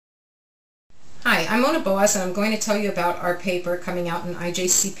Hi, I'm Boaz, and I'm going to tell you about our paper coming out in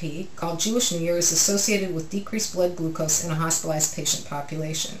IJCP called Jewish New Year is associated with decreased blood glucose in a hospitalized patient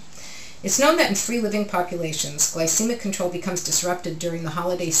population. It's known that in free-living populations, glycemic control becomes disrupted during the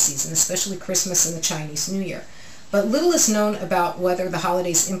holiday season, especially Christmas and the Chinese New Year. But little is known about whether the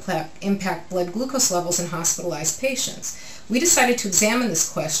holidays impact blood glucose levels in hospitalized patients. We decided to examine this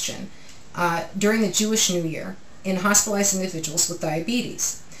question during the Jewish New Year in hospitalized individuals with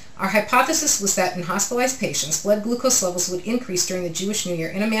diabetes. Our hypothesis was that in hospitalized patients, blood glucose levels would increase during the Jewish New Year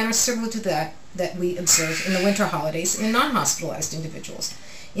in a manner similar to that we observe in the winter holidays in non-hospitalized individuals.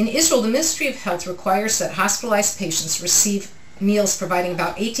 In Israel, the Ministry of Health requires that hospitalized patients receive meals providing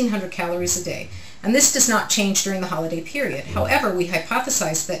about 1,800 calories a day, and this does not change during the holiday period. However, we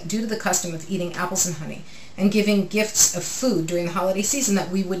hypothesized that due to the custom of eating apples and honey and giving gifts of food during the holiday season, that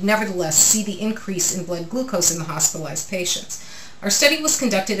we would nevertheless see the increase in blood glucose in the hospitalized patients. Our study was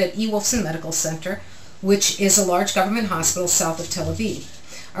conducted at E. Wolfson Medical Center, which is a large government hospital south of Tel Aviv.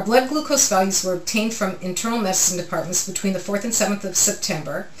 Our blood glucose values were obtained from internal medicine departments between the 4th and 7th of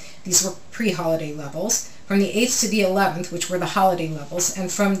September. These were pre-holiday levels. From the 8th to the 11th, which were the holiday levels,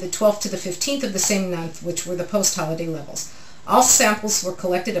 and from the 12th to the 15th of the same month, which were the post-holiday levels. All samples were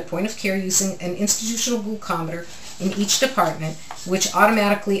collected at point of care using an institutional glucometer in each department, which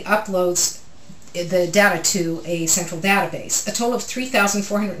automatically uploads the data to a central database. A total of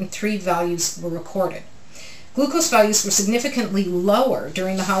 3,403 values were recorded. Glucose values were significantly lower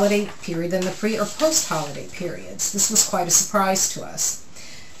during the holiday period than the pre- or post-holiday periods. This was quite a surprise to us.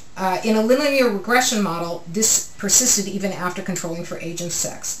 In a linear regression model, this persisted even after controlling for age and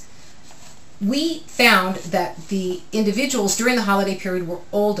sex. We found that the individuals during the holiday period were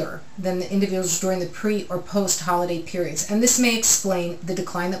older than the individuals during the pre- or post-holiday periods, and this may explain the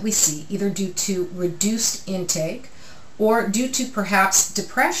decline that we see, either due to reduced intake or due to perhaps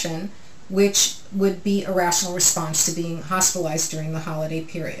depression, which would be a rational response to being hospitalized during the holiday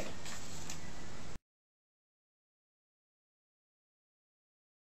period.